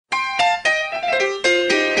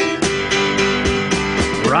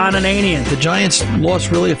Ron Ananian. The Giants' loss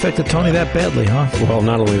really affected Tony that badly, huh? Well,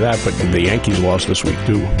 not only that, but the Yankees lost this week,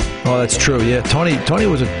 too. Oh, that's true, yeah. Tony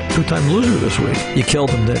was a two-time loser this week. You killed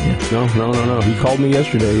him, didn't you? No. He called me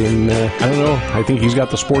yesterday, and I don't know. I think he's got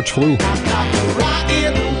the sports flu.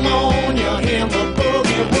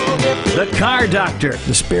 The Car Doctor.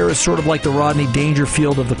 Despair is sort of like the Rodney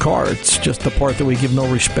Dangerfield of the car. It's just the part that we give no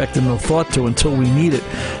respect and no thought to until we need it.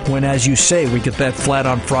 When, as you say, we get that flat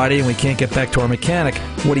on Friday and we can't get back to our mechanic,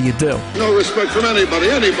 what do? No respect from anybody.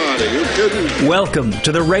 You kidding? Welcome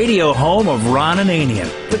to the radio home of Ron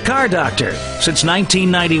Ananian, the Car Doctor. Since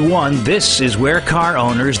 1991, this is where car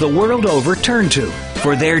owners the world over turn to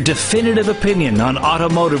for their definitive opinion on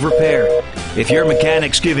automotive repair. If your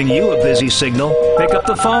mechanic's giving you a busy signal, pick up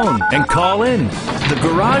the phone and call in. The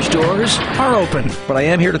garage doors are open. But I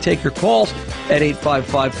am here to take your calls at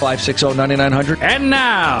 855-560-9900. And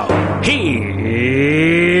now, here's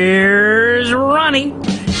Ronnie.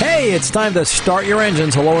 Hey, it's time to start your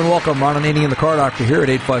engines. Hello and welcome. Ron Ananian, the Car Doctor, here at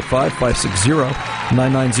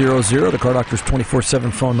 855-560-9900. The Car Doctor's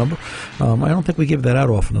 24/7 phone number. I don't think we give that out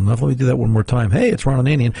often enough. Let me do that one more time. Hey, it's Ron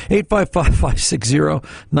Ananian.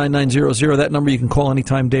 855-560-9900. That number you can call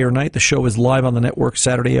anytime, day or night. The show is live on the network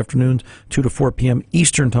Saturday afternoons, 2 to 4 p.m.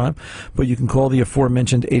 Eastern Time. But you can call the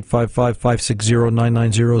aforementioned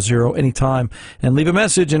 855-560-9900 anytime and leave a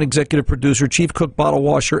message. And executive producer, chief cook, bottle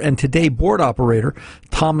washer, and today board operator,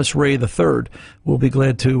 Thomas Ray III, will be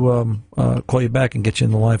glad to call you back and get you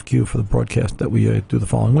in the live queue for the broadcast that we do the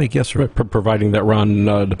following week. Yes, sir. Providing that Ron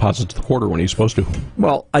deposits the quarter when he's supposed to.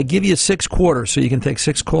 Well, I give you 6 quarters, so you can take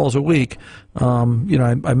 6 calls a week. I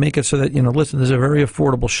make it so that, listen, this is a very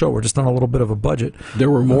affordable show. We're just on a little bit of a budget. There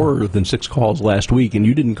were more than 6 calls last week, and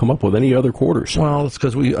you didn't come up with any other quarters. Well, it's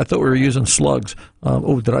because I thought we were using slugs.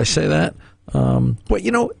 Did I say that? But,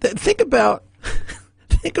 think about...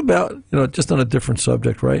 just on a different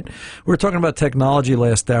subject, right? We were talking about technology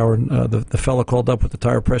last hour, and the fellow called up with the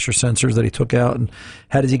tire pressure sensors that he took out, and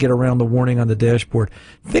how does he get around the warning on the dashboard?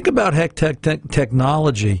 Think about how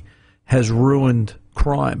technology has ruined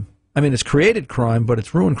crime. I mean, it's created crime, but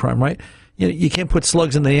it's ruined crime, right? You can't put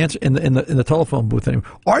slugs in the telephone booth anymore.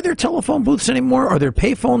 Are there telephone booths anymore? Are there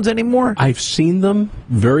payphones anymore? I've seen them,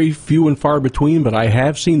 very few and far between, but I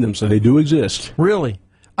have seen them, so they do exist. Really?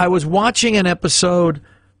 I was watching an episode.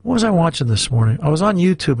 What was I watching this morning? I was on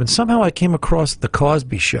YouTube, and somehow I came across The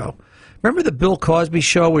Cosby Show. Remember the Bill Cosby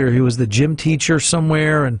Show where he was the gym teacher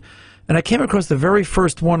somewhere? And I came across the very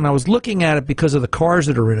first one, and I was looking at it because of the cars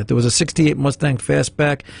that are in it. There was a 68 Mustang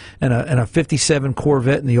Fastback and a 57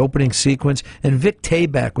 Corvette in the opening sequence, and Vic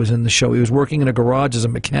Tayback was in the show. He was working in a garage as a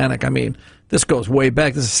mechanic. I mean, this goes way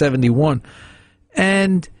back. This is 71.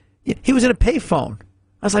 And he was in a payphone.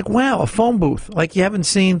 I was like, wow, a phone booth. Like you haven't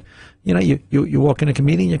seen, you walk in a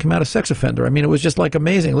comedian, you come out a sex offender. I mean, it was just like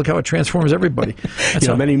amazing. Look how it transforms everybody.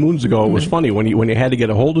 Many moons ago, it was funny when you had to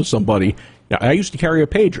get a hold of somebody. I used to carry a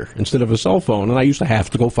pager instead of a cell phone, and I used to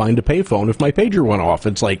have to go find a payphone if my pager went off.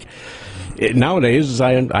 It's like, nowadays,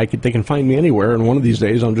 they can find me anywhere, and one of these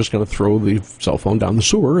days I'm just going to throw the cell phone down the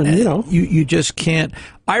sewer, and You just can't.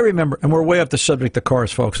 I remember, and we're way off the subject of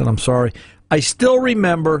cars, folks, and I'm sorry. I still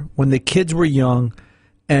remember when the kids were young,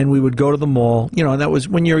 and we would go to the mall, and that was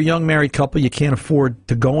when you're a young married couple, you can't afford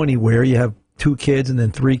to go anywhere. You have 2 kids and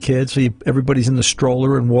then 3 kids, so everybody's in the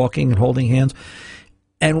stroller and walking and holding hands.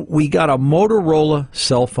 And we got a Motorola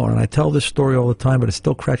cell phone, and I tell this story all the time, but it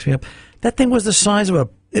still cracks me up. That thing was the size of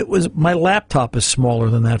my laptop is smaller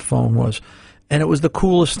than that phone was. And it was the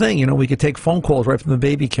coolest thing. We could take phone calls right from the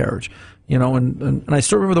baby carriage. And I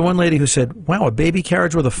still remember the one lady who said, wow, a baby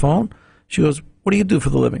carriage with a phone? She goes, what do you do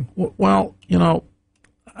for the living? Well,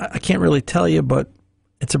 I can't really tell you, but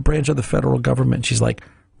it's a branch of the federal government. She's like,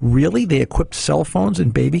 really? They equipped cell phones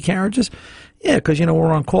in baby carriages? Yeah, because,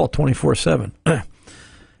 we're on call 24/7. I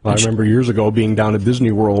remember years ago being down at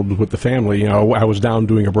Disney World with the family. I was down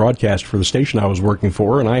doing a broadcast for the station I was working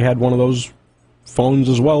for, and I had one of those phones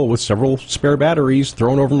as well with several spare batteries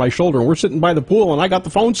thrown over my shoulder. And we're sitting by the pool, and I got the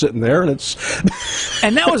phone sitting there, and it's...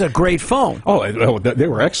 And that was a great phone. They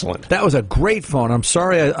were excellent. That was a great phone. I'm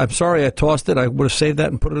sorry I tossed it. I would have saved that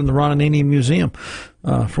and put it in the Ron Ananian Museum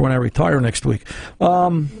for when I retire next week.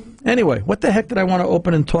 Anyway, what the heck did I want to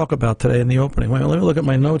open and talk about today in the opening? Wait, let me look at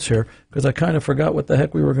my notes here, because I kind of forgot what the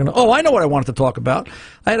heck we were going to... Oh, I know what I wanted to talk about.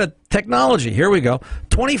 I had a technology. Here we go.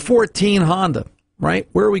 2014 Honda. Right?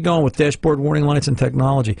 Where are we going with dashboard warning lights and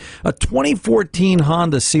technology? A 2014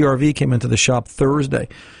 Honda CR-V came into the shop Thursday,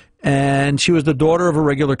 and she was the daughter of a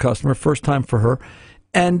regular customer, first time for her.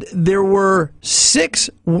 And there were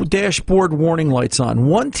 6 dashboard warning lights on.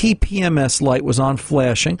 1 TPMS light was on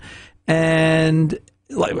flashing, and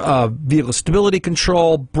vehicle stability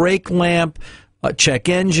control, brake lamp, check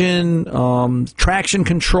engine, traction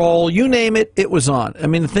control, you name it, it was on. I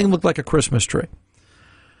mean, the thing looked like a Christmas tree.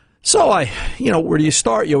 So where do you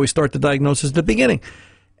start? You always start the diagnosis at the beginning.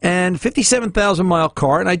 And 57,000-mile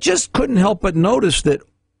car, and I just couldn't help but notice that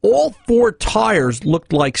all 4 tires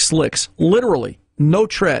looked like slicks, literally, no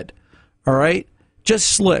tread, all right, just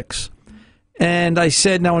slicks. And I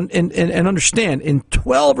said, now, and understand, in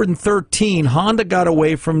 12 and 13, Honda got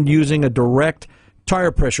away from using a direct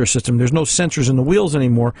tire pressure system. There's no sensors in the wheels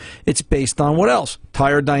anymore. It's based on what else?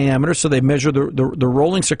 Tire diameter, so they measure the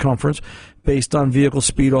rolling circumference based on vehicle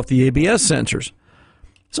speed off the ABS sensors.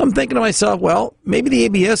 So I'm thinking to myself, well, maybe the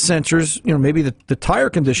ABS sensors, maybe the tire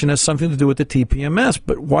condition has something to do with the TPMS,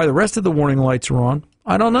 but why the rest of the warning lights are on,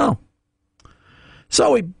 I don't know.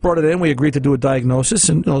 So we brought it in. We agreed to do a diagnosis,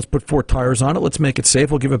 and let's put 4 tires on it. Let's make it safe.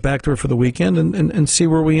 We'll give it back to her for the weekend and see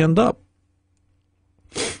where we end up.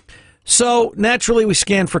 So naturally, we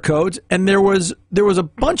scanned for codes, and there was a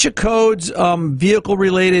bunch of codes: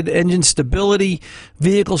 vehicle-related, engine stability,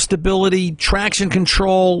 vehicle stability, traction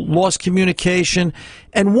control, lost communication,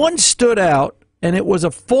 and one stood out, and it was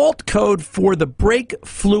a fault code for the brake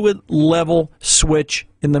fluid level switch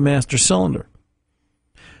in the master cylinder.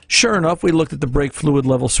 Sure enough, we looked at the brake fluid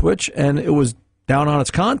level switch, and it was down on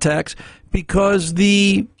its contacts because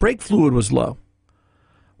the brake fluid was low.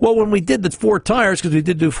 Well, when we did the 4 tires, because we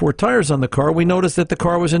did do 4 tires on the car, we noticed that the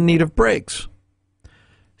car was in need of brakes.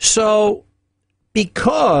 So,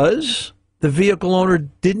 because the vehicle owner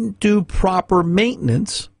didn't do proper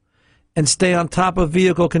maintenance and stay on top of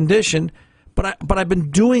vehicle condition, but I've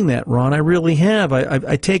been doing that, Ron. I really have.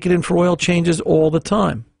 I take it in for oil changes all the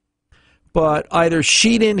time. But either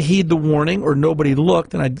she didn't heed the warning or nobody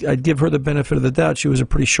looked, and I'd give her the benefit of the doubt. She was a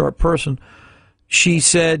pretty sharp person. She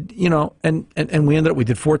said, and we ended up, we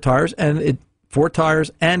did 4 tires, and 4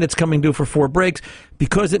 tires, and it's coming due for 4 brakes.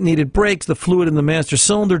 Because it needed brakes, the fluid in the master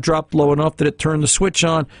cylinder dropped low enough that it turned the switch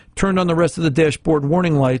on, turned on the rest of the dashboard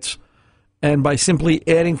warning lights, and by simply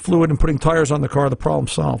adding fluid and putting tires on the car, the problem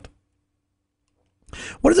solved.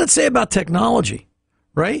 What does that say about technology,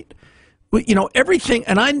 right? Everything,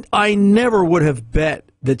 and I never would have bet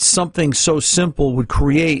that something so simple would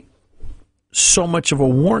create so much of a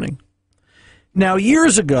warning. Now,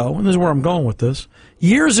 years ago, and this is where I'm going with this,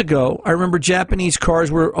 years ago, I remember Japanese cars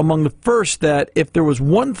were among the first that if there was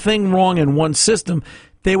one thing wrong in one system,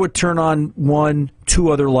 they would turn on 1, 2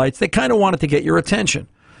 other lights. They kind of wanted to get your attention.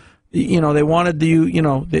 They wanted you,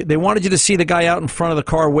 they wanted you to see the guy out in front of the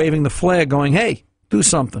car waving the flag going, hey, do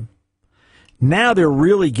something. Now they're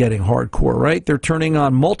really getting hardcore, right? They're turning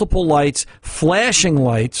on multiple lights, flashing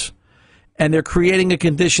lights, and they're creating a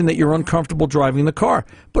condition that you're uncomfortable driving the car.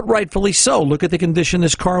 But rightfully so. Look at the condition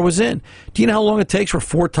this car was in. Do you know how long it takes for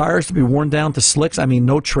 4 tires to be worn down to slicks? I mean,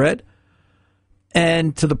 no tread.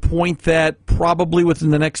 And to the point that probably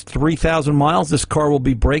within the next 3,000 miles, this car will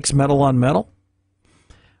be brakes metal on metal.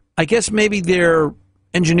 I guess maybe they're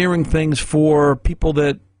engineering things for people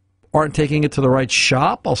that aren't taking it to the right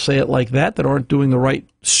shop, I'll say it like that aren't doing the right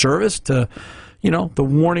service to, the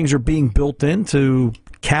warnings are being built in to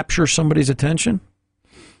capture somebody's attention.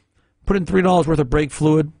 Put in $3 worth of brake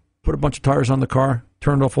fluid, put a bunch of tires on the car,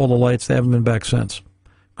 turned off all the lights. They haven't been back since.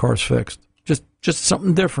 Car's fixed. Just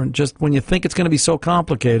something different. Just when you think it's going to be so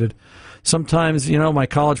complicated, sometimes, my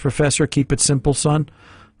college professor, keep it simple, son.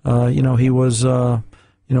 He was, I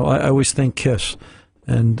always think KISS.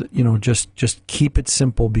 And, just keep it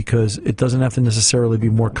simple because it doesn't have to necessarily be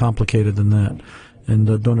more complicated than that.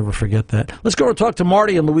 And don't ever forget that. Let's go and talk to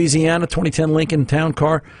Marty in Louisiana, 2010 Lincoln Town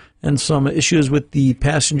Car, and some issues with the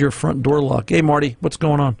passenger front door lock. Hey, Marty, what's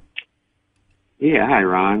going on? Yeah, hi,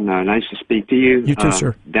 Ron. Nice to speak to you. You too,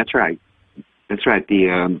 sir. That's right.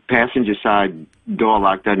 The passenger side door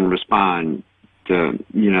lock doesn't respond to,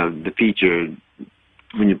 the feature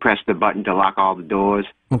when you press the button to lock all the doors.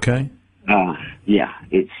 Okay. Yeah,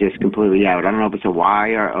 it's just completely out. I don't know if it's a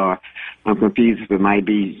wire or I'm confused if it might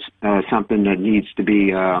be something that needs to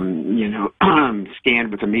be,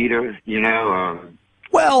 scanned with a meter,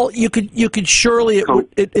 Well, you could surely,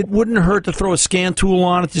 it wouldn't hurt to throw a scan tool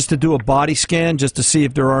on it just to do a body scan just to see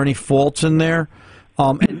if there are any faults in there.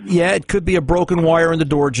 And yeah, it could be a broken wire in the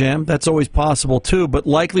door jamb. That's always possible too, but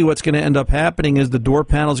likely what's going to end up happening is the door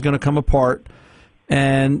panel is going to come apart.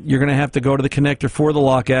 And you're going to have to go to the connector for the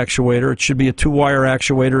lock actuator. It should be a 2-wire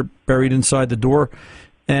actuator buried inside the door.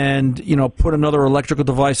 and, put another electrical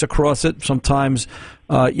device across it. Sometimes,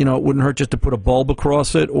 it wouldn't hurt just to put a bulb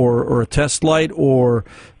across it or a test light or,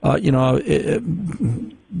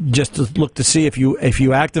 just to look to see if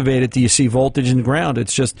you activate it, do you see voltage and ground?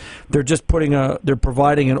 It's just they're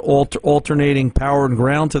providing an alternating power and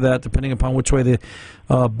ground to that depending upon which way the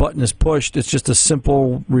button is pushed. It's just a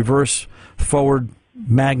simple reverse forward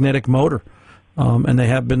magnetic motor. And they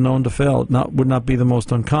have been known to fail. Would not be the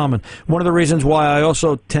most uncommon. One of the reasons why I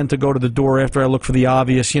also tend to go to the door after I look for the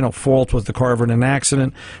obvious, fault, was the car ever in an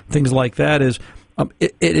accident, things like that, is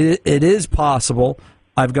it is possible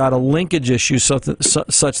I've got a linkage issue such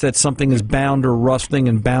that something is bound or rusting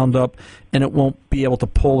and bound up, and it won't be able to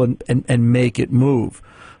pull and make it move.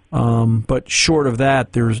 But short of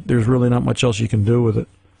that, there's really not much else you can do with it.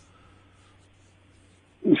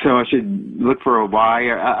 So I should look for a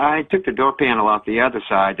wire. I took the door panel off the other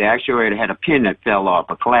side. The actuator had a pin that fell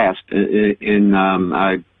off, a clasp, and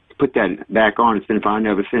I put that back on. It's been fine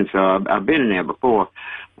ever since. So I've been in there before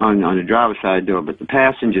on the driver's side door, but the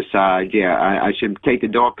passenger side, I should take the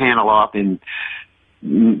door panel off and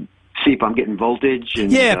see if I'm getting voltage.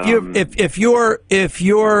 And, if you're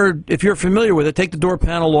familiar with it, take the door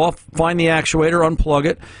panel off, find the actuator, unplug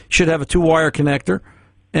it. You should have a 2-wire connector.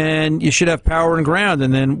 And you should have power and ground,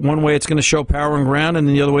 and then one way it's going to show power and ground, and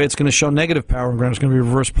then the other way it's going to show negative power and ground. It's going to be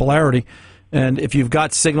reverse polarity. And if you've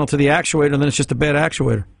got signal to the actuator, then it's just a bad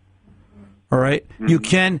actuator. All right?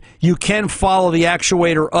 Mm-hmm. You can follow the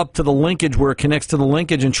actuator up to the linkage where it connects to the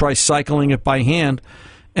linkage and try cycling it by hand.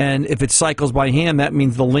 And if it cycles by hand, that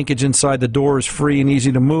means the linkage inside the door is free and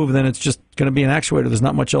easy to move. Then it's just going to be an actuator. There's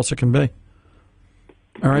not much else it can be.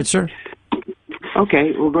 All right, sir?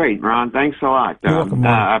 Okay, well, great, Ron. Thanks a lot. You're welcome,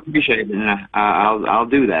 I appreciate it, and I'll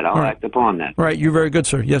do that. I'll act upon that. All right, you're very good,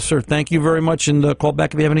 sir. Yes, sir. Thank you very much, and call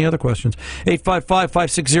back if you have any other questions.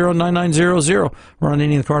 855-560-9900. Ron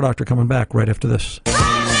Ananian, the Car Doctor, coming back right after this.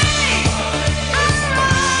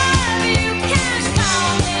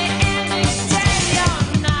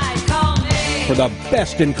 For the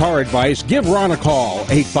best in car advice, give Ron a call,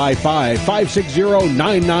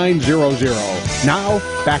 855-560-9900. Now,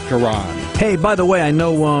 back to Ron. Hey, by the way, I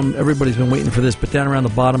know everybody's been waiting for this, but down around the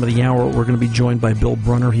bottom of the hour, we're going to be joined by Bill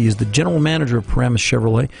Brunner. He is the general manager of Paramus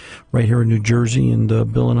Chevrolet right here in New Jersey, and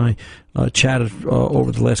Bill and I chatted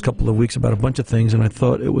over the last couple of weeks about a bunch of things, and I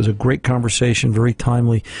thought it was a great conversation, very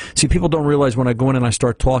timely. See, people don't realize when I go in and I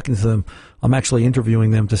start talking to them, I'm actually interviewing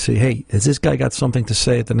them to see, hey, has this guy got something to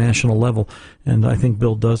say at the national level? And I think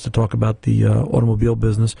Bill does, to talk about the automobile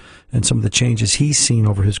business and some of the changes he's seen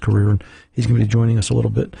over his career, and he's going to be joining us a little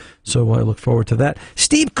bit, so I look forward to that.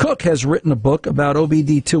 Steve Cook has written a book about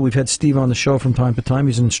OBD2. We've had Steve on the show from time to time.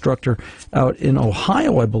 He's an instructor out in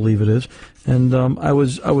Ohio, I believe it is, and I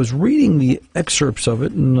was reading the excerpts of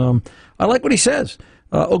it, and I like what he says.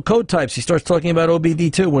 Code types. He starts talking about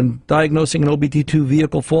OBD2. When diagnosing an OBD2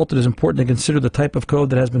 vehicle fault, it is important to consider the type of code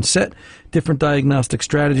that has been set. Different diagnostic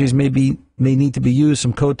strategies may need to be used.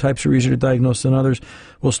 Some code types are easier to diagnose than others.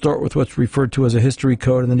 We'll start with what's referred to as a history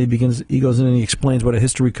code, and then he goes in and he explains what a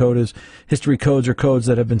history code is. History codes are codes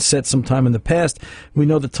that have been set sometime in the past. We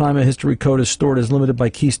know the time a history code is stored is limited by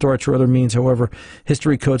key starts or other means. However,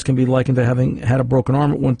 history codes can be likened to having had a broken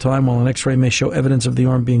arm at one time. While an X-ray may show evidence of the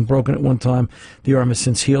arm being broken at one time, the arm has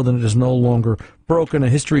since healed and it is no longer broken. A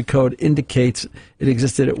history code indicates it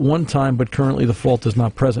existed at one time, but currently the fault is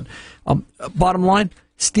not present. Bottom line,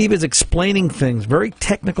 Steve is explaining things, very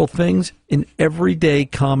technical things, in everyday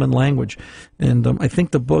common language. And I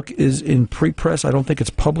think the book is in pre-press. I don't think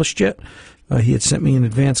it's published yet. He had sent me an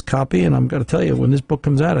advanced copy, and I'm going to tell you, when this book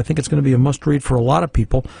comes out, I think it's going to be a must-read for a lot of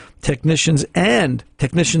people, technician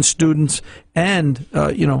students, and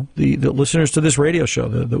the listeners to this radio show,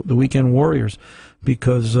 the Weekend Warriors,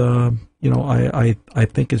 because I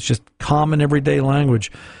think it's just common everyday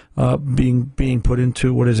language being put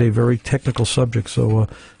into what is a very technical subject. So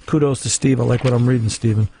kudos to Steve. I like what I'm reading,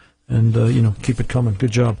 Stephen. And, keep it coming.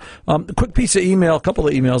 Good job. Quick piece of email, a couple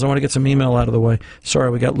of emails. I want to get some email out of the way. Sorry,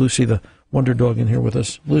 we got Lucy, the Wonder Dog, in here with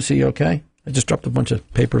us. Lucy, you okay? I just dropped a bunch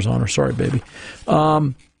of papers on her. Sorry, baby.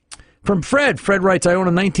 From Fred. Fred writes, I own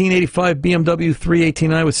a 1985 BMW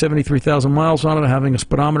 318i with 73,000 miles on it. I'm having a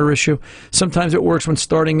speedometer issue. Sometimes it works when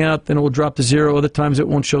starting out, then it will drop to zero. Other times it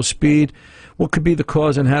won't show speed. What could be the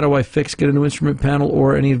cause, and how do I fix? Get a new instrument panel,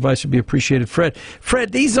 or any advice would be appreciated. Fred,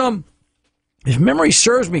 these if memory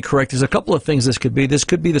serves me correct, there's a couple of things this could be. This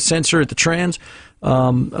could be the sensor at the trans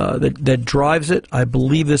that drives it. I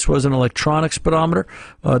believe this was an electronic speedometer.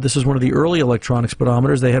 This is one of the early electronic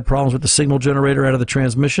speedometers. They had problems with the signal generator out of the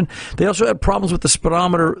transmission. They also had problems with the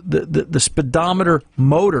speedometer, the speedometer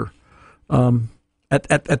motor.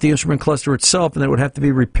 at the instrument cluster itself, and it would have to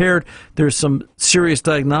be repaired. There's some serious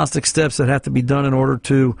diagnostic steps that have to be done in order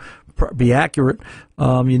to be accurate.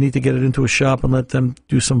 You need to get it into a shop and let them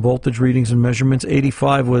do some voltage readings and measurements.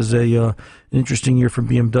 85 was an interesting year for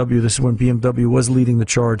BMW. This is when BMW was leading the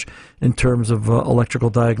charge in terms of electrical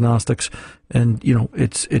diagnostics. And, you know,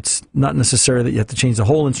 it's not necessary that you have to change the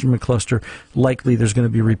whole instrument cluster. Likely there's going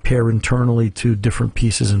to be repair internally to different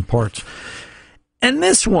pieces and parts. And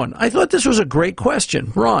this one, I thought this was a great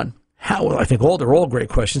question. Ron, I think they're all great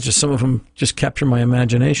questions, just some of them just capture my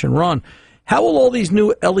imagination. Ron, how will all these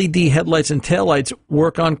new LED headlights and taillights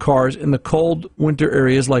work on cars in the cold winter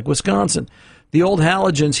areas like Wisconsin? The old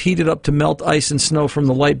halogens heated up to melt ice and snow from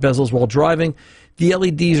the light bezels while driving. The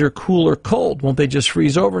LEDs are cool or cold. Won't they just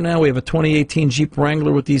freeze over now? We have a 2018 Jeep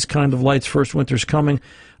Wrangler with these kind of lights. First winter's coming.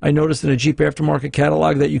 I noticed in a Jeep aftermarket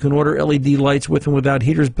catalog that you can order LED lights with and without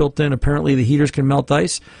heaters built in. Apparently the heaters can melt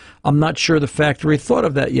ice. I'm not sure the factory thought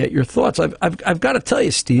of that yet. Your thoughts? I've got to tell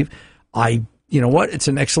you, Steve, you know what? It's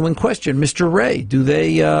an excellent question. Mr. Ray, do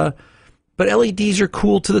they, but LEDs are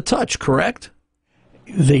cool to the touch, correct?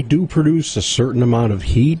 They do produce a certain amount of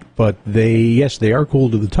heat, but they are cool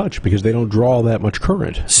to the touch because they don't draw that much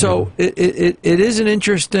current. So it is an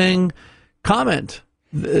interesting comment.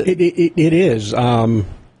 It is.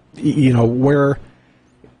 You know,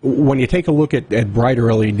 when you take a look at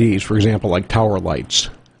brighter LEDs, for example, like tower lights,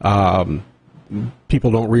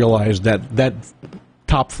 people don't realize that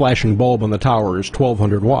top flashing bulb on the tower is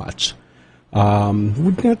 1,200 watts.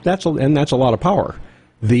 That's a lot of power.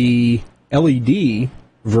 The LED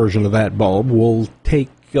version of that bulb will take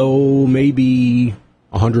maybe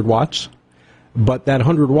 100 watts, but that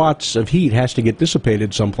 100 watts of heat has to get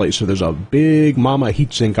dissipated someplace. So there's a big mama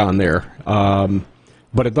heat sink on there,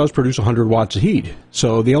 but it does produce 100 watts of heat.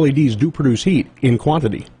 So the LEDs do produce heat in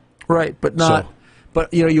quantity, right? But not. So,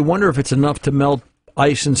 but you know, you wonder if it's enough to melt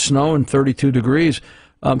ice and snow in 32 degrees.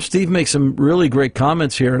 Steve makes some really great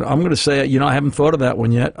comments here, and I'm going to say, you know, I haven't thought of that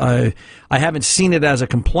one yet. I haven't seen it as a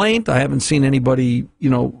complaint. I haven't seen anybody, you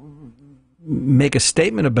know, make a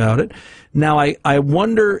statement about it. Now, I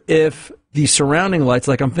wonder if the surrounding lights,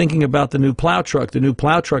 like I'm thinking about the new plow truck. The new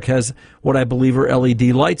plow truck has what I believe are LED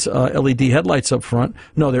lights, LED headlights up front.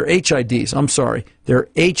 No, they're HIDs. I'm sorry, they're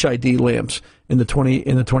HID lamps in the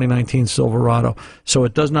 2019 Silverado. So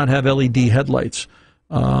it does not have LED headlights.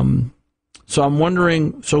 So I'm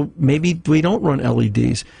wondering, so maybe we don't run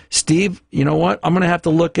LEDs. Steve, you know what? I'm going to have to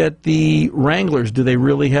look at the Wranglers. Do they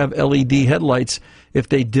really have LED headlights? If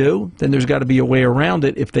they do, then there's got to be a way around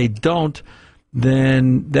it. If they don't,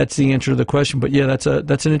 then that's the answer to the question. But yeah, that's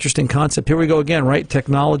an interesting concept. Here we go again, right?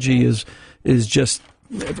 Technology is just,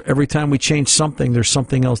 every time we change something, there's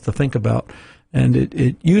something else to think about. And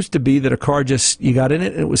it used to be that a car you got in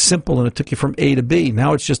it and it was simple and it took you from A to B.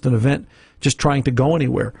 Now it's just an event just trying to go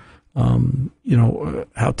anywhere. You know,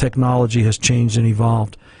 how technology has changed and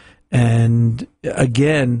evolved. And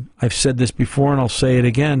again, I've said this before and I'll say it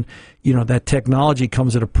again, you know, that technology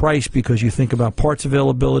comes at a price because you think about parts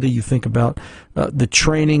availability, you think about the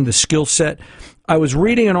training, the skill set. I was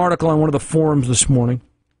reading an article on one of the forums this morning,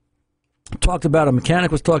 talked about a mechanic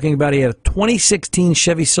was talking about he had a 2016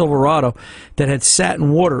 Chevy Silverado that had sat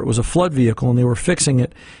in water. It was a flood vehicle and they were fixing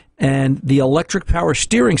it, and the electric power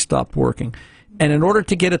steering stopped working. And in order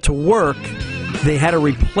to get it to work, they had to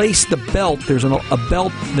replace the belt. There's a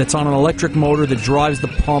belt that's on an electric motor that drives the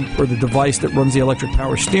pump or the device that runs the electric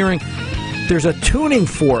power steering. There's a tuning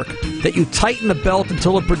fork that you tighten the belt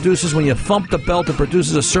until it produces, when you thump the belt, it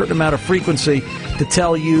produces a certain amount of frequency to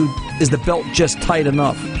tell you, is the belt just tight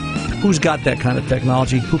enough? Who's got that kind of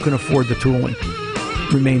technology? Who can afford the tooling?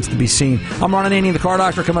 Remains to be seen. I'm Ron Ananian, the Car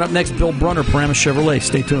Doctor. Coming up next, Bill Brunner, Paramus Chevrolet.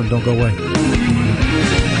 Stay tuned. Don't go away.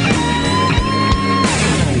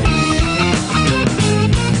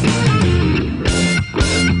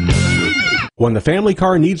 When the family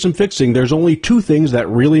car needs some fixing, there's only two things that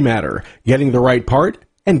really matter: getting the right part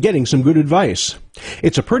and getting some good advice.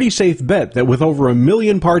 It's a pretty safe bet that with over 1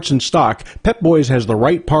 million parts in stock, Pep Boys has the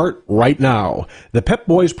right part right now. The Pep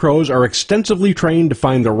Boys pros are extensively trained to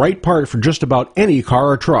find the right part for just about any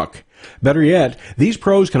car or truck. Better yet, these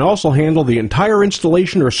pros can also handle the entire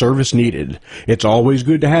installation or service needed. It's always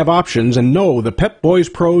good to have options, and know the Pep Boys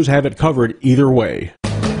pros have it covered either way.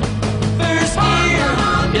 First gear,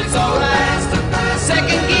 it's all right.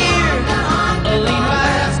 Second gear, a lean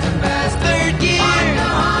fast. Third gear,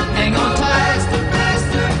 hang on tight.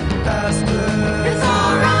 It's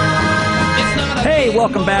all right. Hey,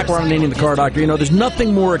 welcome back. Ron Ananian, the Car Doctor. You know, there's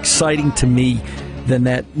nothing more exciting to me than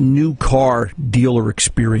that new car dealer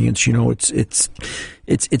experience. You know, it's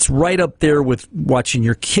it's right up there with watching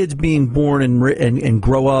your kids being born and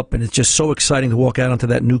grow up, and it's just so exciting to walk out onto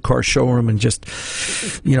that new car showroom and just,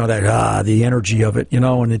 that the energy of it,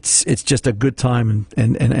 and it's just a good time,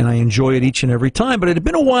 and I enjoy it each and every time. But it had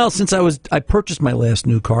been a while since I purchased my last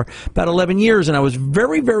new car, about 11 years, and I was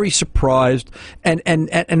very, very surprised and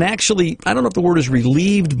actually, I don't know if the word is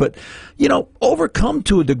relieved, but overcome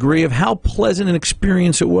to a degree of how pleasant an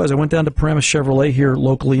experience it was. I went down to Paramus Chevrolet here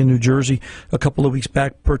locally in New Jersey a couple of weeks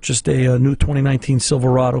back, purchased a new 2019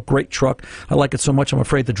 Silverado. Great truck. I like it so much I'm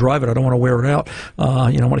afraid to drive it. I don't want to wear it out.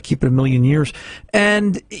 I want to keep it a million years.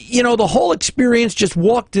 And the whole experience, just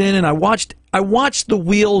walked in and I watched the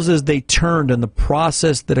wheels as they turned and the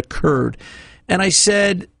process that occurred. And I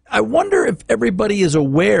said, I wonder if everybody is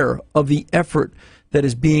aware of the effort that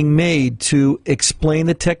is being made to explain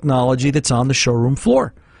the technology that's on the showroom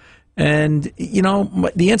floor. And,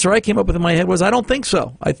 the answer I came up with in my head was, I don't think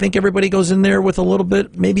so. I think everybody goes in there with a little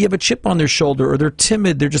bit, maybe of a chip on their shoulder, or they're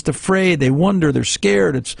timid, they're just afraid, they wonder, they're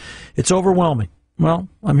scared. It's overwhelming. Well,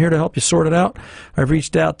 I'm here to help you sort it out. I've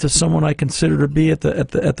reached out to someone I consider to be at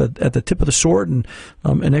the tip of the sword and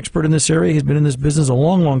an expert in this area. He's been in this business a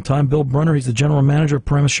long, long time. Bill Brunner. He's the general manager of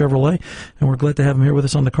Paramus Chevrolet, and we're glad to have him here with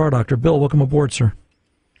us on the Car Doctor. Bill, welcome aboard, sir.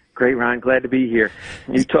 Great, Ron. Glad to be here.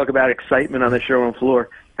 You talk about excitement on the showroom floor.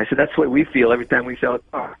 I said that's what we feel every time we sell a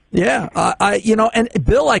car. Yeah, and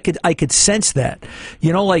Bill, I could sense that.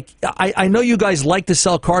 I know you guys like to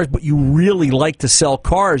sell cars, but you really like to sell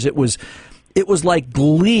cars. It was like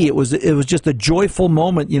glee. It was just a joyful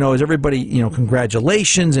moment, as everybody,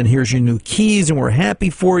 congratulations, and here's your new keys, and we're happy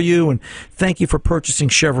for you, and thank you for purchasing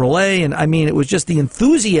Chevrolet. And I mean, it was just the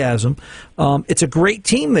enthusiasm. It's a great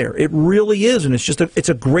team there. It really is, and it's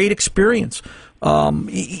a great experience.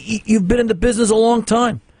 You've been in the business a long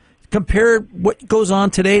time. Compare what goes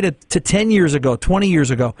on today to 10 years ago, 20 years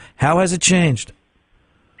ago. How has it changed?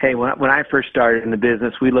 Hey, when I first started in the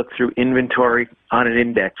business, we looked through inventory on an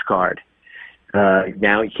index card.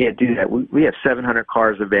 Now you can't do that. We have 700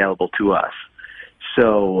 cars available to us.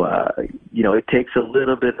 So, it takes a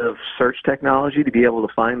little bit of search technology to be able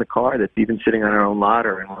to find the car that's even sitting on our own lot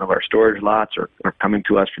or in one of our storage lots or coming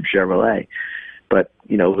to us from Chevrolet. But,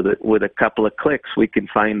 with a couple of clicks, we can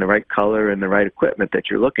find the right color and the right equipment that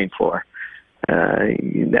you're looking for.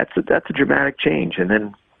 That's a dramatic change. And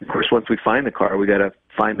then, of course, once we find the car, we got to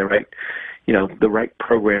find the right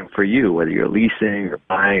program for you, whether you're leasing or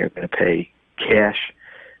buying or going to pay cash.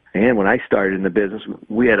 And when I started in the business,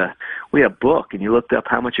 we had a book, and you looked up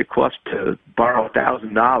how much it cost to borrow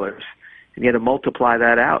 $1,000, and you had to multiply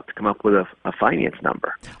that out to come up with a finance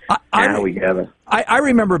number. I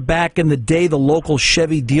remember back in the day, the local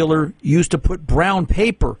Chevy dealer used to put brown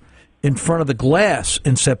paper in front of the glass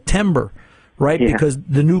in September, right? Yeah. Because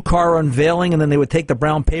the new car unveiling, and then they would take the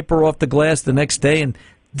brown paper off the glass the next day, and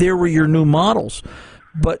there were your new models.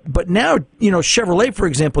 But now, Chevrolet, for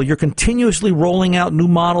example, you're continuously rolling out new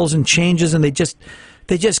models and changes, and they just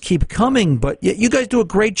keep coming. But you guys do a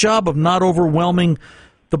great job of not overwhelming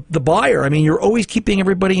the buyer. I mean, you're always keeping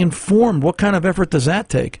everybody informed. What kind of effort does that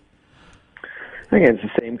take? Again, it's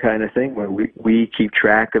the same kind of thing where we keep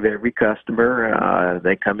track of every customer.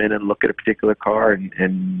 They come in and look at a particular car,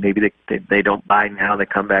 and maybe they don't buy now, they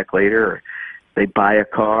come back later, or they buy a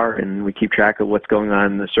car, and we keep track of what's going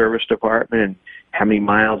on in the service department and how many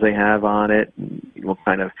miles they have on it, and what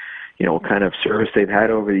kind of service they've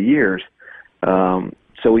had over the years.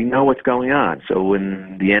 So we know what's going on. So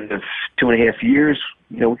in the end of 2.5 years,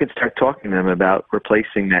 we can start talking to them about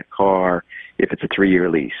replacing that car if it's a 3-year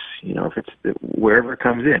lease, if it's wherever it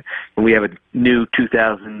comes in. When we have a new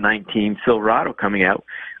 2019 Silverado coming out,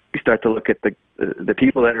 we start to look at the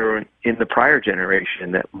people that are in the prior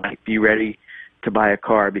generation that might be ready to buy a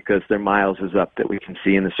car because their miles is up that we can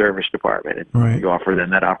see in the service department. And right. You offer them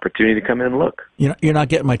that opportunity to come in and look. You're not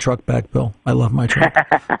getting my truck back, Bill. I love my truck.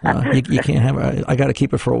 You can't have it. I got to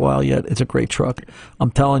keep it for a while yet. It's a great truck. I'm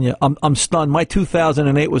telling you, I'm stunned. My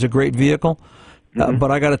 2008 was a great vehicle, but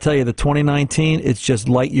I got to tell you, the 2019, it's just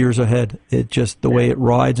light years ahead. It just the way it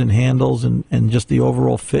rides and handles and just the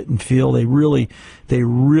overall fit and feel. They really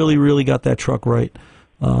got that truck right.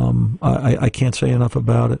 I can't say enough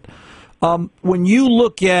about it. When you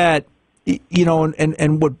look at,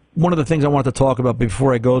 and what one of the things I wanted to talk about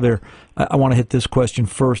before I go there, I want to hit this question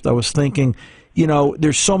first. I was thinking,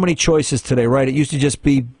 there's so many choices today, right? It used to just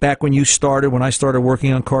be back when you started, when I started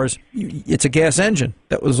working on cars, it's a gas engine.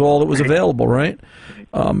 That was all that was available, right?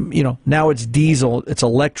 Now it's diesel, it's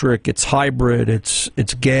electric, it's hybrid, it's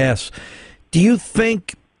gas. Do you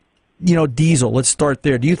think, diesel, let's start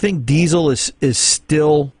there. Do you think diesel is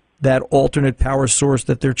still that alternate power source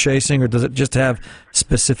that they're chasing, or does it just have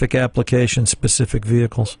specific applications, specific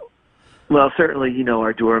vehicles? Well, certainly,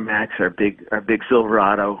 our Duramax, our big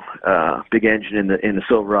Silverado, big engine in the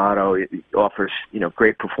Silverado, it offers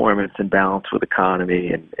great performance and balance with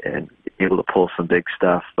economy, and able to pull some big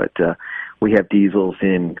stuff. But we have diesels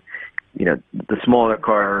in the smaller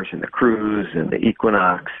cars and the Cruze and the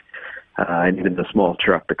Equinox, and even the small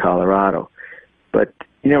truck, the Colorado. But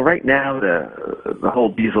right now the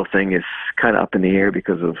whole diesel thing is kind of up in the air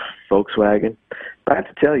because of Volkswagen. But I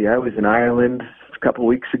have to tell you, I was in Ireland a couple of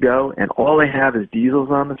weeks ago, and all they have is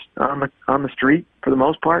diesels on the street for the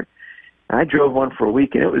most part. And I drove one for a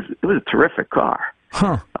week, and it was a terrific car.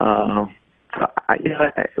 Huh.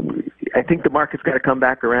 I think the market's got to come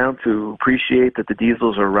back around to appreciate that the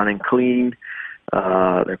diesels are running clean,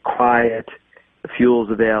 they're quiet, the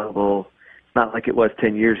fuel's available. It's not like it was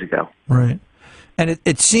 10 years ago. Right. And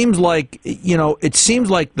it seems like,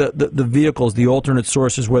 the vehicles, the alternate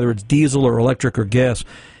sources, whether it's diesel or electric or gas,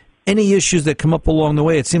 any issues that come up along the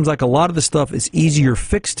way, it seems like a lot of the stuff is easier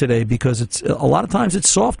fixed today because a lot of times it's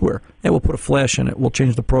software. And we'll put a flash in it, we'll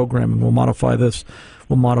change the program, and we'll modify this,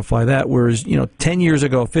 we'll modify that. Whereas, 10 years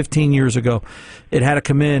ago, 15 years ago, it had to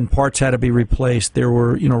come in, parts had to be replaced. There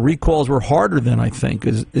were, recalls were harder then, I think.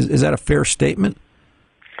 Is that a fair statement?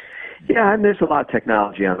 Yeah, and there's a lot of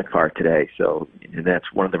technology on the car today, so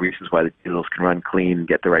that's one of the reasons why the diesels can run clean and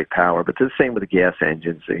get the right power. But it's the same with the gas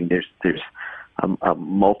engines. I mean, there's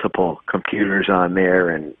multiple computers on there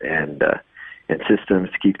and systems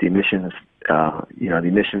to keep the emissions, the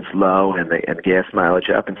emissions low and the gas mileage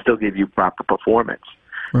up, and still give you proper performance.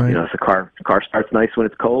 Right. So the car starts nice when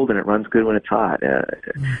it's cold and it runs good when it's hot.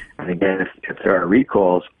 And again, if there are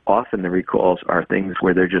recalls, often the recalls are things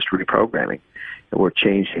where they're just reprogramming. We're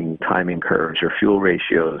changing timing curves or fuel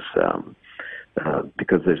ratios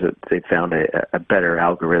because they found a better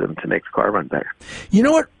algorithm to make the car run better. You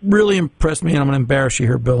know what really impressed me, and I'm going to embarrass you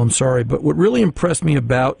here, Bill, I'm sorry, but what really impressed me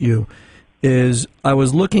about you is I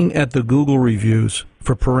was looking at the Google reviews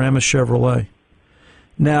for Paramus Chevrolet.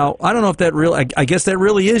 Now, I don't know if that really, I guess that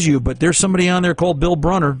really is you, but there's somebody on there called Bill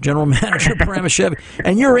Brunner, general manager of Paramus Chevy,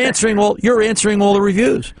 and you're answering all the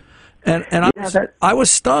reviews. And I was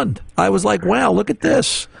stunned. I was like, wow, look at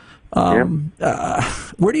this. Where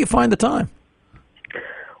do you find the time?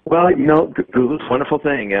 Well, Google's a wonderful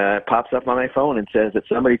thing. It pops up on my phone and says that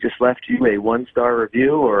somebody just left you a 1-star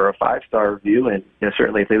review or a 5-star review. And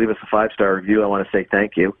certainly if they leave us a 5-star review, I want to say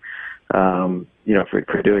thank you,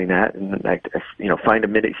 for doing that. And I find a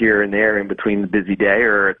minute here and there in between the busy day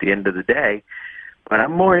or at the end of the day. But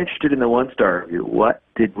I'm more interested in the 1-star review. What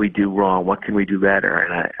did we do wrong? What can we do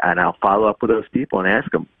better? And I'll follow up with those people and ask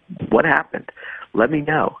them, what happened? Let me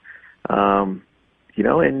know.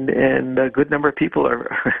 And a good number of people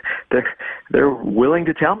they're willing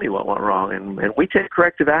to tell me what went wrong, and we take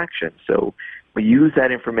corrective action. So we use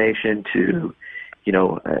that information to,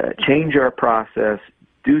 change our process,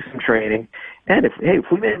 do some training, and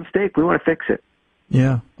if we made a mistake, we want to fix it.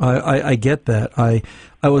 Yeah, I get that. I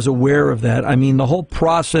was aware of that. I mean, the whole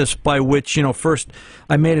process by which, first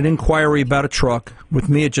I made an inquiry about a truck. With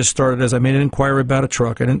me, it just started as I made an inquiry about a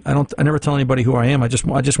truck. I never tell anybody who I am. I just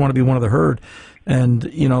want to be one of the herd. And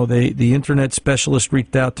the internet specialist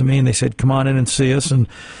reached out to me and they said, "Come on in and see us." And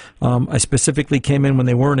I specifically came in when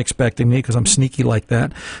they weren't expecting me because I'm sneaky like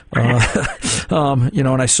that. And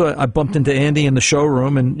I bumped into Andy in the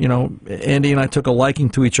showroom, and Andy and I took a liking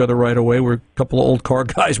to each other right away. We're a couple of old car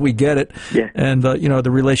guys. We get it. Yeah. And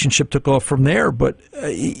the relationship took off from there. But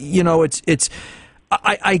it's.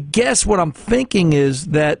 I guess what I'm thinking is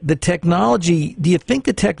that the technology. Do you think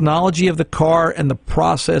the technology of the car and the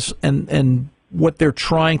process and what they're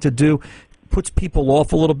trying to do puts people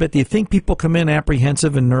off a little bit? Do you think people come in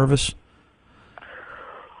apprehensive and nervous?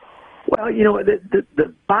 Well,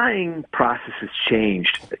 the buying process has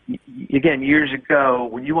changed. Again, years ago,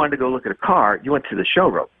 when you wanted to go look at a car, you went to the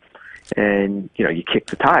showroom, and you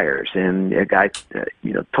kicked the tires, and a guy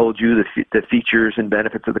told you the features and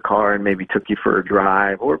benefits of the car, and maybe took you for a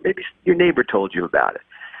drive, or maybe your neighbor told you about it.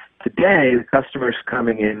 Today, the customer's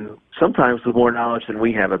coming in sometimes with more knowledge than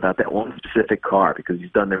we have about that one specific car because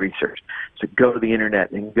he's done the research. So go to the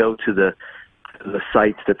internet and go to the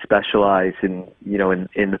sites that specialize in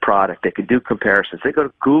the product. They can do comparisons. They go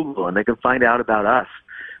to Google and they can find out about us,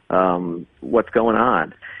 what's going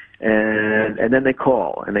on, and then they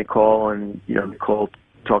call and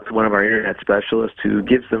talk to one of our internet specialists who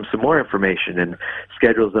gives them some more information and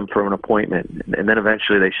schedules them for an appointment, and then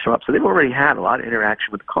eventually they show up. So they've already had a lot of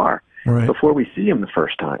interaction with the car before we see them the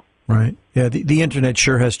first time. Right. Yeah, the internet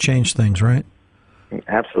sure has changed things, right?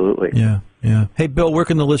 Absolutely. Yeah, yeah. Hey, Bill, where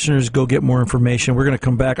can the listeners go get more information? We're going to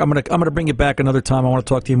come back. I'm going to bring you back another time. I want to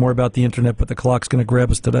talk to you more about the internet, but the clock's going to grab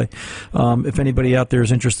us today. If anybody out there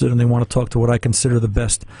is interested and they want to talk to what I consider the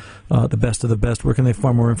best of the best, where can they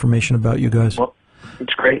find more information about you guys? Well,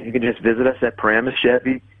 it's great. You can just visit us at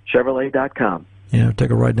Paramuschevrolet.com. Yeah, take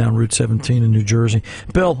a ride down Route 17 in New Jersey.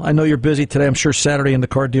 Bill, I know you're busy today. I'm sure Saturday in the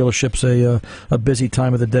car dealership's a busy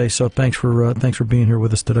time of the day. So thanks for being here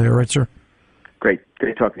with us today. All right, sir. Great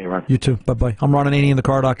talking to you, Ron. You too. Bye bye. I'm Ron Ananian, the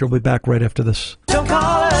Car Doctor. We'll be back right after this. Don't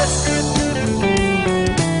call us.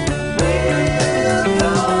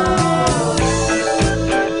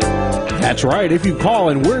 That's right. If you call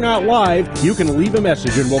and we're not live, you can leave a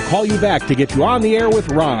message and we'll call you back to get you on the air with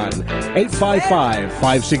Ron.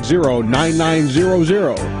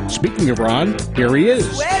 855-560-9900. Speaking of Ron, here he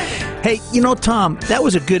is. Hey, Tom, that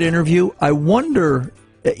was a good interview. I wonder,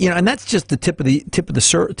 and that's just the tip of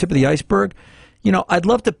the iceberg. I'd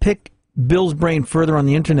love to pick Bill's brain further on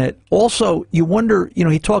the internet. Also, you wonder,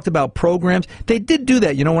 he talked about programs. They did do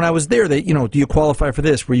that. When I was there, do you qualify for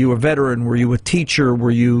this? Were you a veteran? Were you a teacher?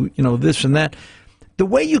 Were you, this and that? The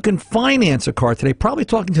way you can finance a car today, probably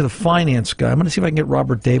talking to the finance guy. I'm going to see if I can get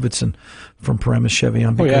Robert Davidson from Paramus Chevy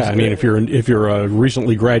on. Oh yeah, I mean, if you're a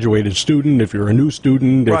recently graduated student, if you're a new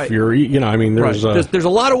student, right. If you're, there's a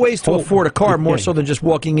lot of ways to afford a car, more so than just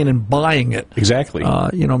walking in and buying it. Exactly.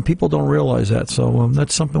 People don't realize that, so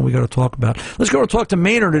that's something we got to talk about. Let's go to talk to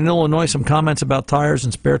Maynard in Illinois. Some comments about tires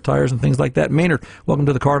and spare tires and things like that. Maynard, welcome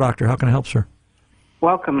to the Car Doctor. How can I help, sir?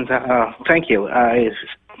 Welcome. Thank you.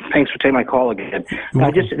 Thanks for taking my call again.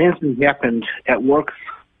 Just an incident happened at work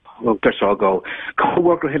a week or so ago.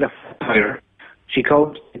 Co-worker hit a tire. She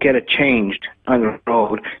called to get it changed on the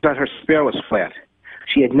road, but her spare was flat.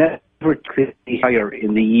 She had never cleaned the tire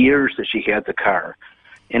in the years that she had the car.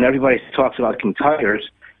 And everybody talks about cleaning tires,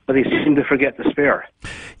 but they seem to forget the spare.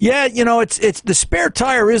 Yeah, it's the spare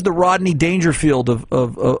tire is the Rodney Dangerfield of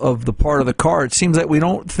the part of the car. It seems that we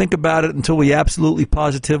don't think about it until we absolutely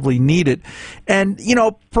positively need it. And,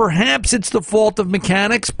 perhaps it's the fault of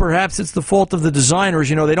mechanics, perhaps it's the fault of the designers.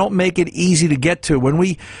 They don't make it easy to get to. When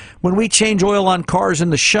we change oil on cars in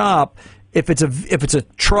the shop, if it's a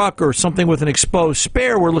truck or something with an exposed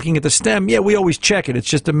spare, we're looking at the stem. Yeah, we always check it. It's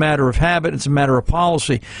just a matter of habit. It's a matter of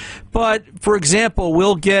policy. But, for example,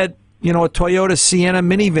 we'll get a Toyota Sienna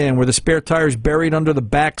minivan where the spare tire is buried under the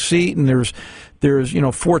back seat, and there's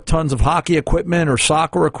 4 tons of hockey equipment or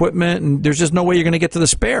soccer equipment, and there's just no way you're going to get to the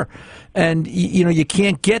spare, and you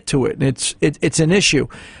can't get to it. And it's an issue.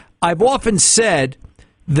 I've often said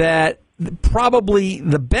that probably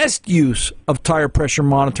the best use of tire pressure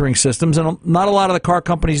monitoring systems, and not a lot of the car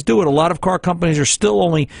companies do it. A lot of car companies are still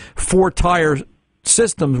only 4 tire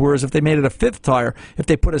systems, whereas if they made it a 5th tire, if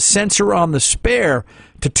they put a sensor on the spare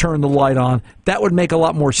to turn the light on, that would make a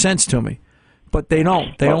lot more sense to me. But they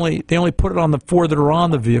don't. They only put it on the 4 that are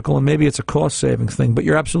on the vehicle, and maybe it's a cost savings thing. But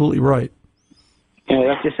you're absolutely right.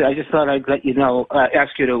 Yeah, I just thought I'd let you know,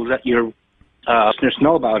 ask you to let your listeners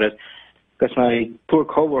know about it, because my poor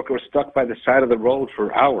coworker was stuck by the side of the road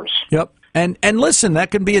for hours. Yep. And listen, that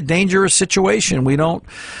can be a dangerous situation. We don't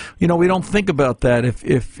think about that.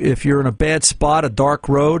 If you're in a bad spot, a dark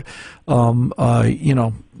road,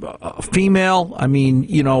 female. I mean,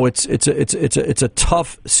 it's a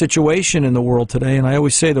tough situation in the world today. And I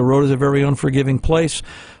always say the road is a very unforgiving place.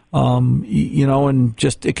 And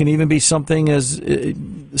just it can even be something as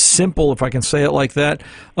simple, if I can say it like that,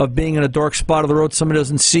 of being in a dark spot of the road. Somebody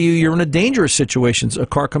doesn't see you. You're in a dangerous situation. A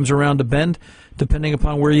car comes around a bend, depending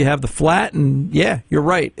upon where you have the flat. And yeah, you're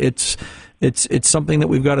right. It's something that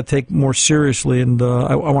we've got to take more seriously. And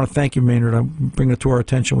I want to thank you, Maynard. I'm bringing it to our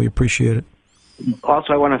attention. We appreciate it.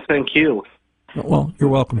 Also, I want to thank you. Well, you're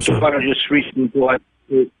welcome, sir. I just recently bought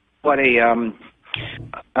a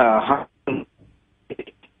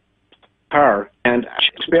car and a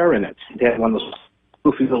spare in it. They had one of those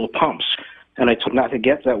goofy little pumps, and I told not to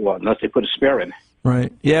get that one unless they put a spare in.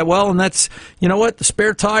 Right. Yeah. Well, and that's the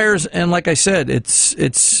spare tires, and like I said,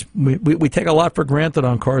 we take a lot for granted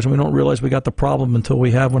on cars, and we don't realize we got the problem until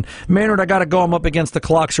we have one. Maynard, I got to go. I'm up against the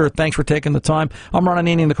clock, sir. Thanks for taking the time. I'm Ron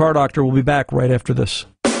Ananian, the Car Doctor. We'll be back right after this.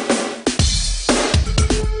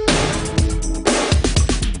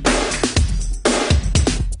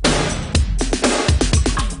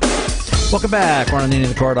 Welcome back, Ron Ananian,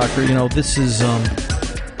 the Car Doctor. This is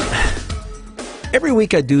every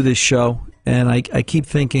week I do this show, and I keep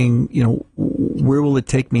thinking, where will it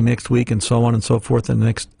take me next week, and so on and so forth, and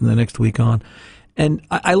the next week on. And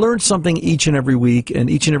I learn something each and every week, and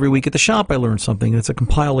each and every week at the shop I learn something. And it's a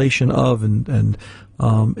compilation of, and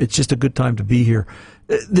it's just a good time to be here.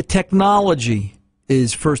 The technology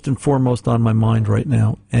is first and foremost on my mind right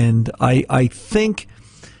now. And I think,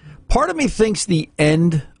 part of me thinks the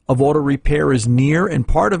end of auto repair is near, and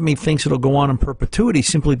part of me thinks it'll go on in perpetuity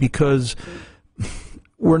simply because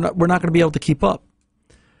we're not going to be able to keep up.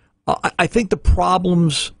 I think the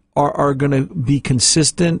problems are going to be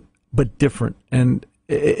consistent but different, and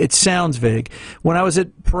it sounds vague. When I was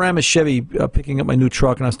at Paramus Chevy picking up my new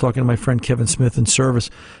truck, and I was talking to my friend Kevin Smith in service,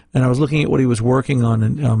 and I was looking at what he was working on,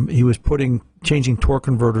 and he was changing torque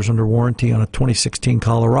converters under warranty on a 2016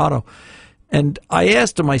 Colorado. And I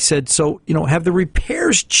asked him, I said, so, have the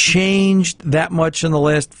repairs changed that much in the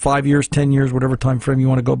last 5 years, 10 years, whatever time frame you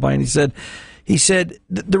want to go by? And he said,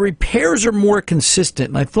 the repairs are more consistent.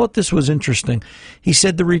 And I thought this was interesting. He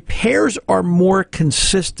said the repairs are more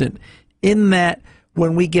consistent in that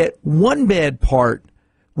when we get one bad part,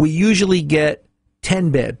 we usually get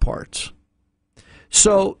 10 bad parts.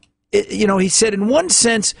 So, he said in one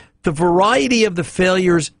sense, the variety of the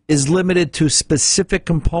failures is limited to specific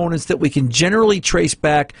components that we can generally trace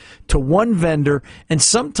back to one vendor, and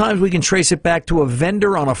sometimes we can trace it back to a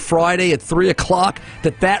vendor on a Friday at 3 o'clock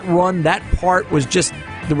that part was just,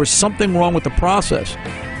 there was something wrong with the process.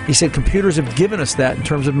 He said computers have given us that in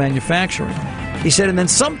terms of manufacturing. He said, and then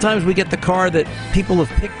sometimes we get the car that people have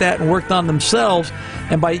picked at and worked on themselves,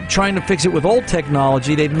 and by trying to fix it with old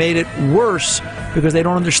technology, they've made it worse because they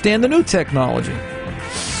don't understand the new technology.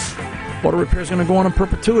 Auto repair is going to go on in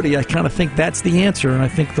perpetuity. I kind of think that's the answer, and I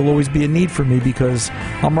think there'll always be a need for me because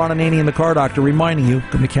I'm Ron Ananian, the Car Doctor, reminding you,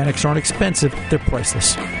 good mechanics aren't expensive, they're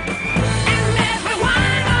priceless.